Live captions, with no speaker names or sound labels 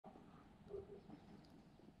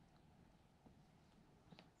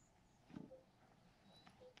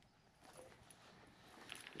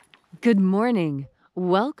Good morning.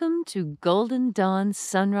 Welcome to Golden Dawn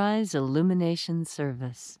Sunrise Illumination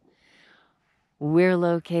Service. We're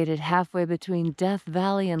located halfway between Death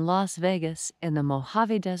Valley and Las Vegas in the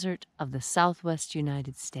Mojave Desert of the Southwest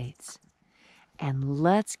United States. And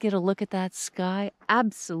let's get a look at that sky,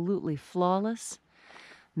 absolutely flawless,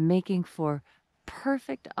 making for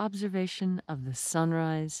perfect observation of the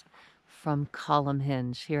sunrise from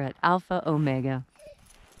Columnhenge here at Alpha Ωmega.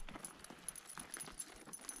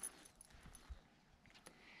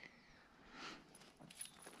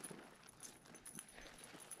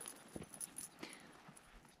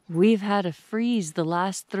 We've had a freeze the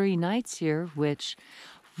last 3 nights here, which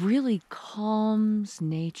really calms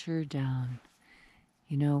nature down.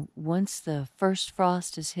 You know, once the first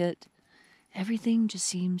frost is hit, everything just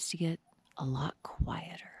seems to get a lot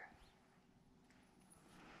quieter.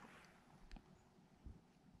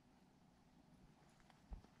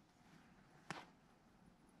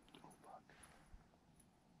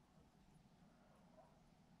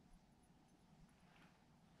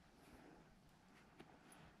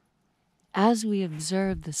 As we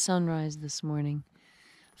observe the sunrise this morning,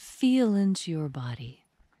 feel into your body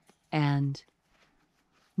and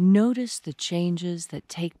notice the changes that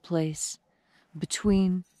take place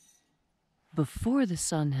between before the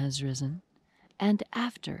sun has risen and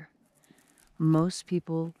after. Most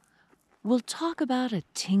people will talk about a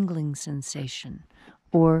tingling sensation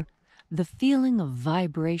or the feeling of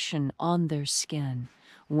vibration on their skin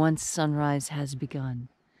once sunrise has begun.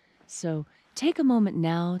 So take a moment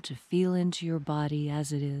now to feel into your body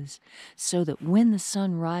as it is, so that when the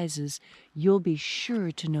sun rises, you'll be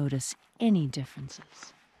sure to notice any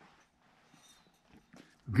differences.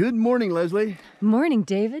 Good morning, Leslie. Morning,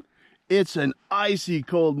 David. It's an icy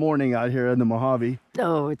cold morning out here in the Mojave.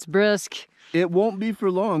 Oh, it's brisk. It won't be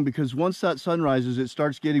for long because once that sun rises, it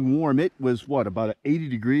starts getting warm. It was, about 80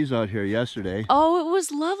 degrees out here yesterday. Oh, it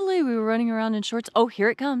was lovely. We were running around in shorts. Oh, here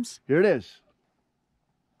it comes. Here it is.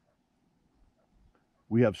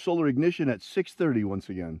 We have solar ignition at 6:30 once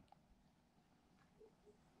again.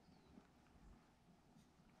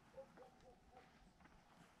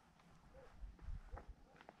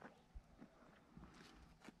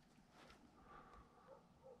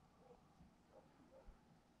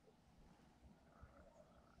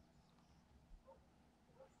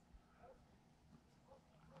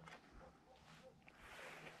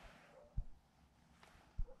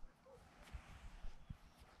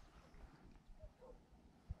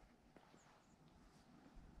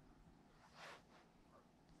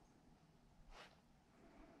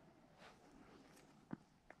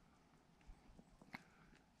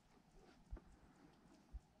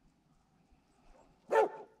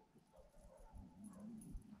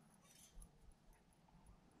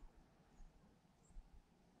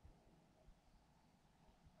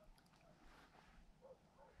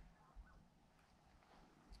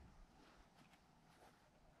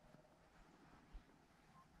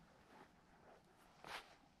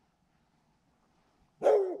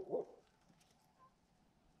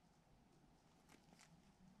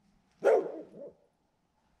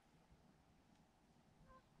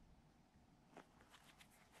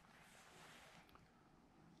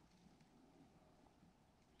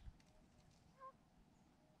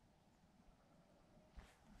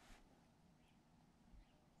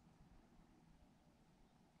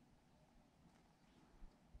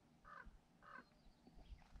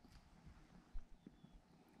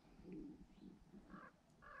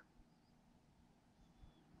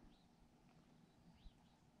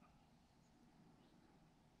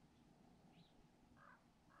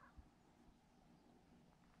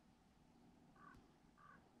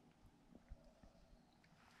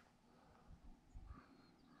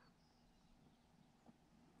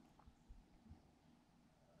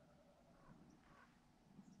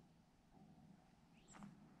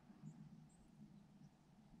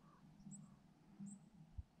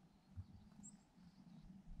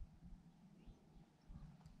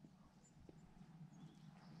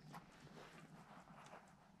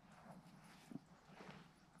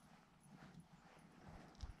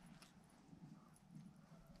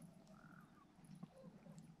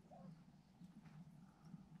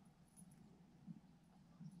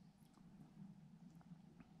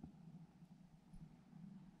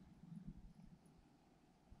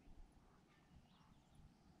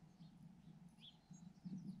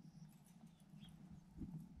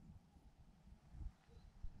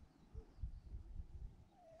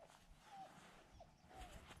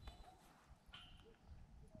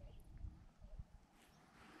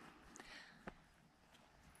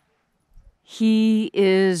 He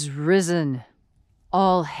is risen.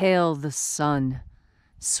 All hail the sun.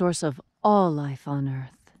 source of all life on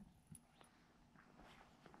earth.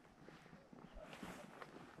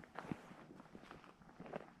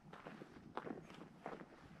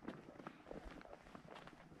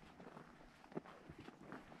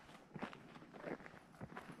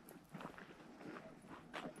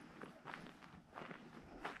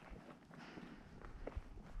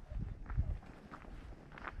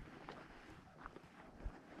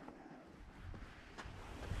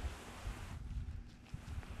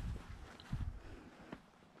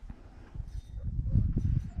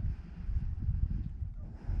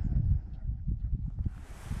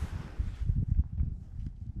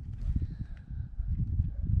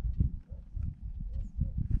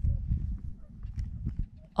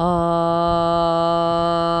 Ata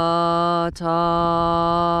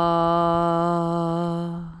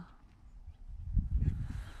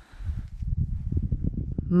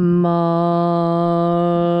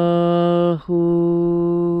Malchut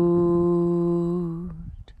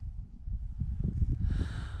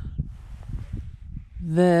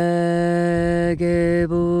Vegebura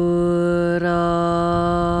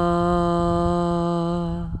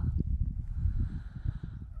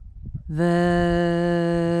Vegedula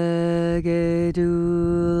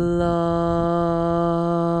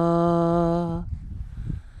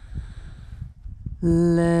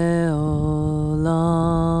Leolam.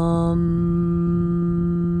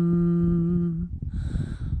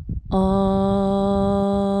 Amen.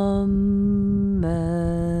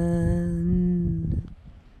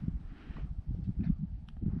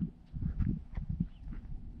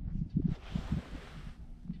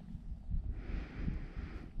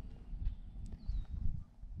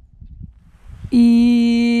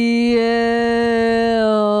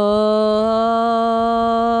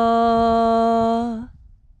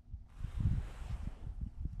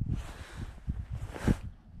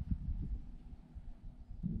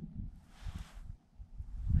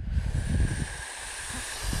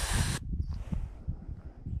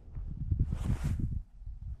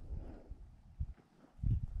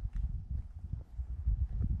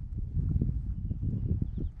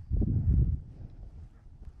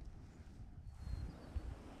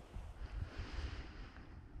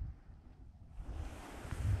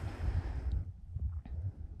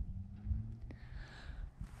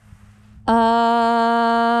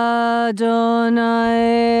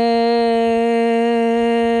 Adonai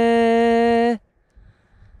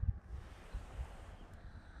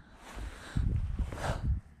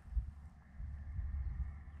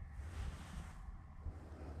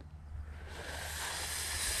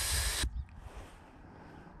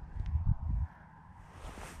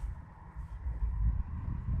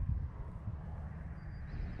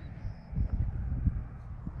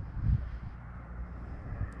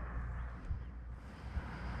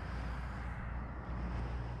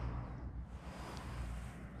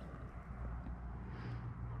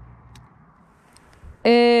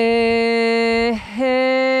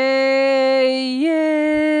Eheye.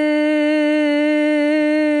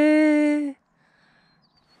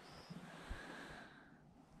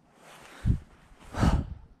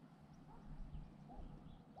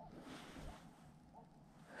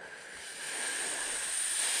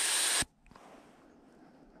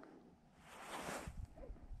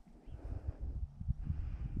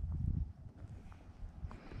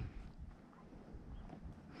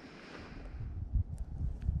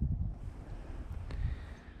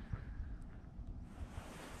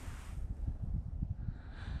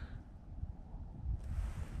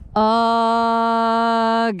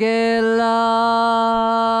 Agela.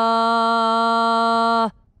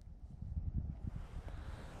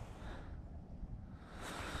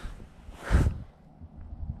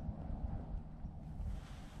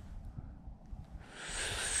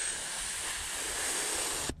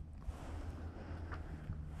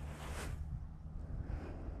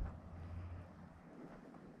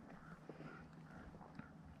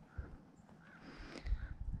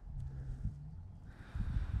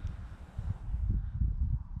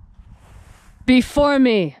 Before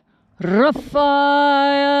me,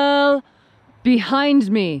 Raphael. Behind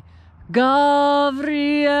me,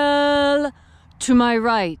 Gabriel. To my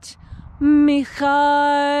right, Michael.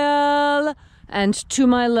 And to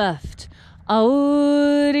my left, Auriel.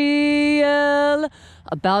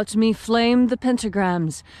 About me flame the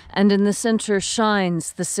pentagrams, and in the center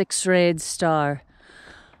shines the six-rayed star.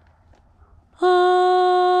 Ata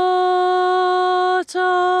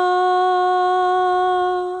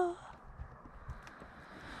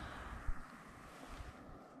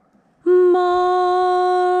Malchut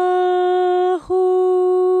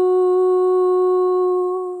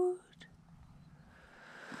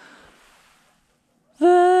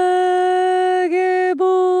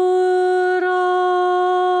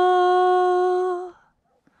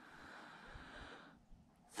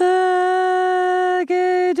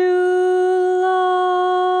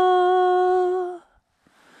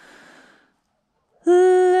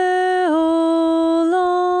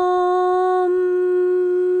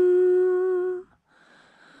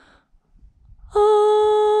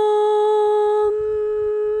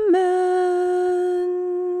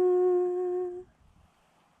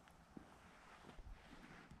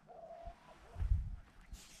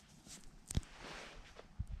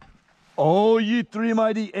O ye three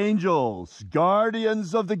mighty angels,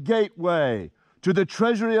 guardians of the gateway to the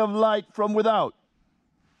treasury of light from without,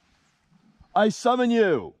 I summon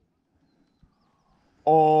you.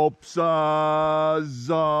 Opsazai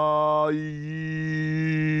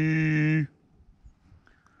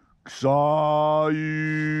Xai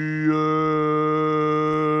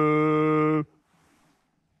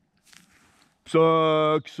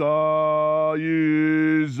Psaxai.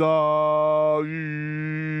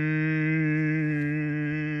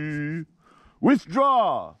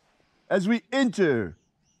 Withdraw as we enter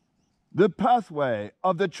the pathway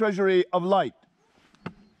of the treasury of light.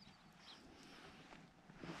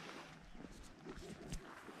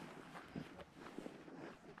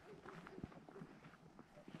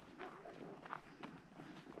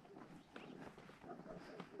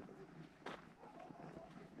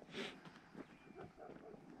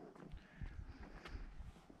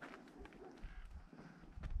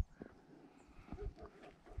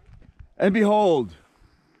 And behold,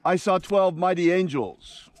 I saw 12 mighty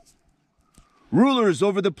angels, rulers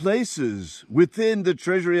over the places within the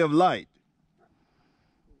treasury of light.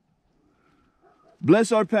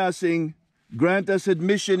 Bless our passing, grant us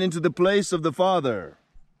admission into the place of the Father.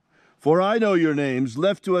 For I know your names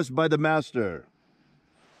left to us by the Master.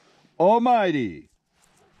 Almighty,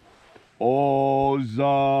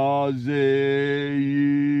 Ozazeia.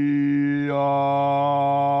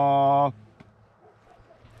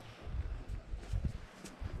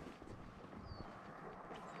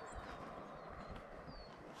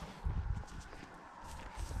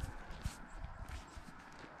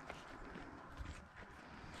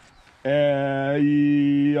 Eiazazuai.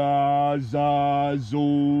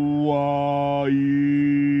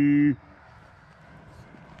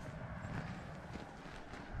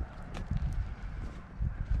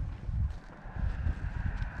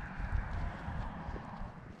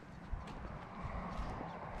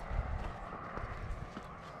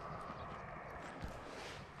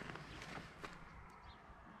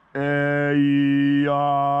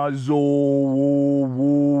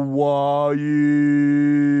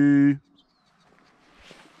 Eiazuai.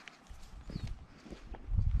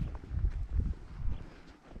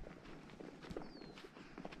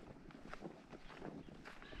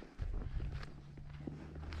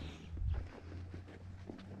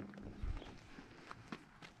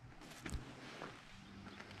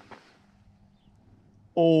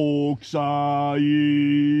 Oxai.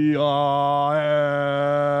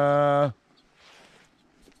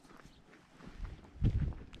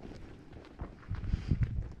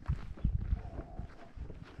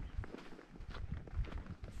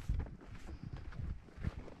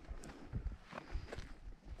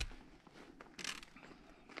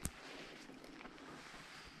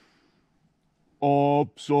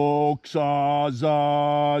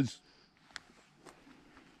 Opsoxazaz.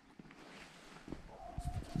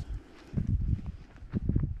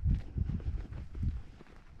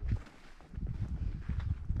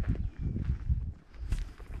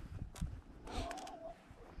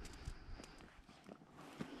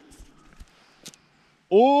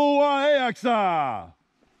 Oaeaxa.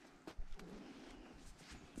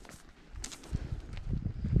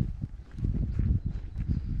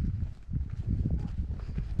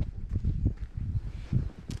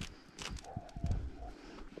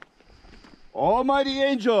 Almighty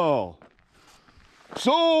angel,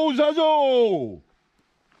 Sozazo.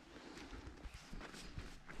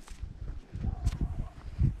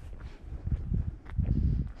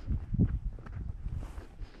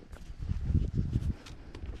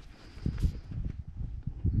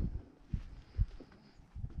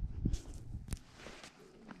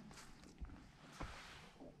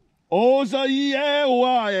 Ozaie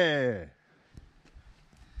oae.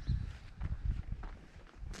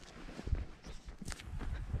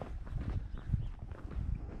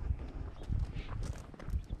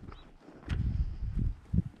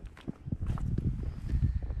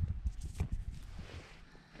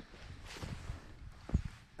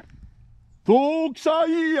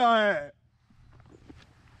 Toxaiae.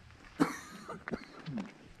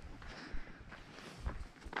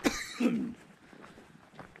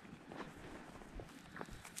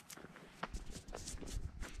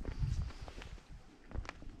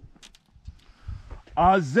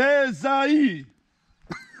 Azezai.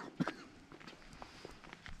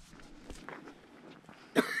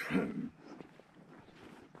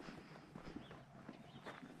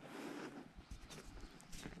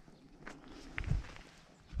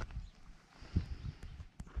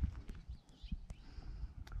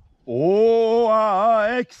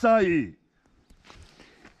 Oaexai.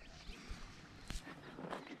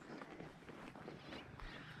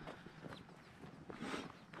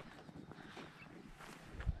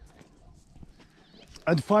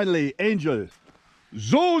 And finally, angel,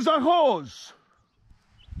 Zozahos!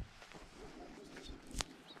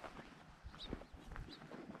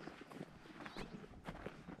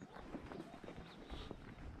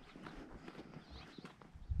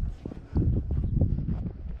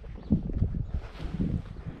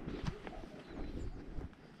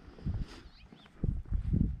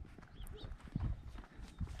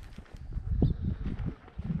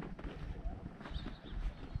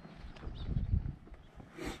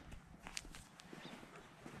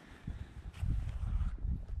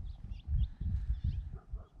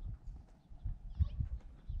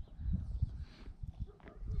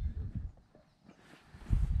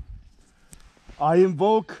 I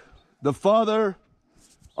invoke the Father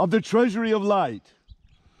of the Treasury of Light.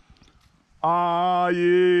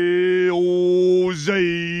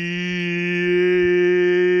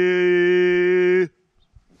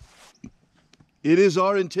 It is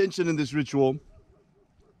our intention in this ritual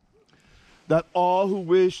that all who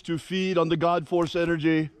wish to feed on the God Force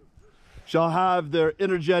energy shall have their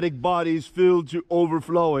energetic bodies filled to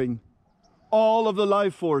overflowing, all of the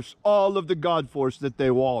life force, all of the God Force that they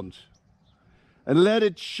want. And let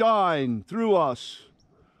it shine through us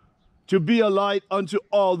to be a light unto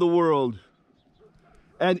all the world.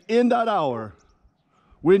 And in that hour,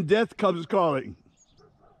 when death comes calling,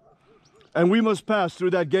 and we must pass through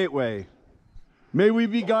that gateway, may we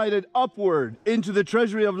be guided upward into the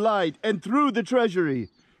treasury of light, and through the treasury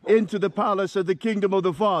into the palace of the kingdom of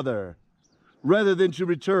the Father, rather than to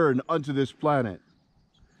return unto this planet.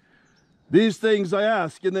 These things I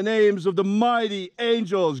ask in the names of the mighty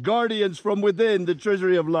angels, guardians from within the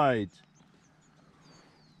treasury of light.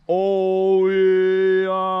 Azaz,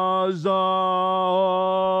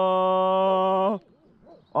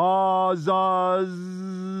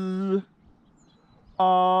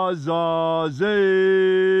 Azaze.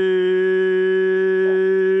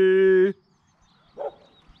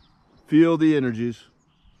 Feel the energies.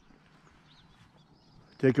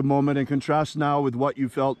 Take a moment and contrast now with what you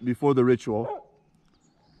felt before the ritual.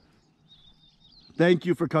 Thank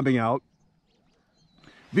you for coming out.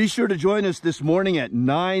 Be sure to join us this morning at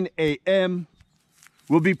 9 a.m.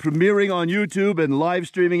 We'll be premiering on YouTube and live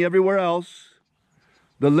streaming everywhere else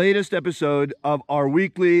the latest episode of our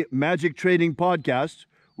weekly Magic Training podcast,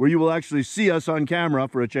 where you will actually see us on camera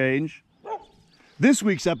for a change. This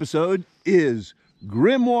week's episode is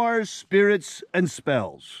Grimoires, Spirits, and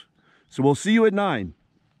Spells. So we'll see you at 9.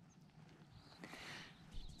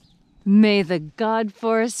 May the God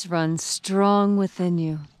Force run strong within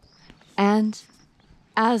you. And,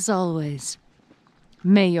 as always,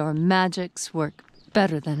 may your magics work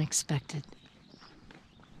better than expected.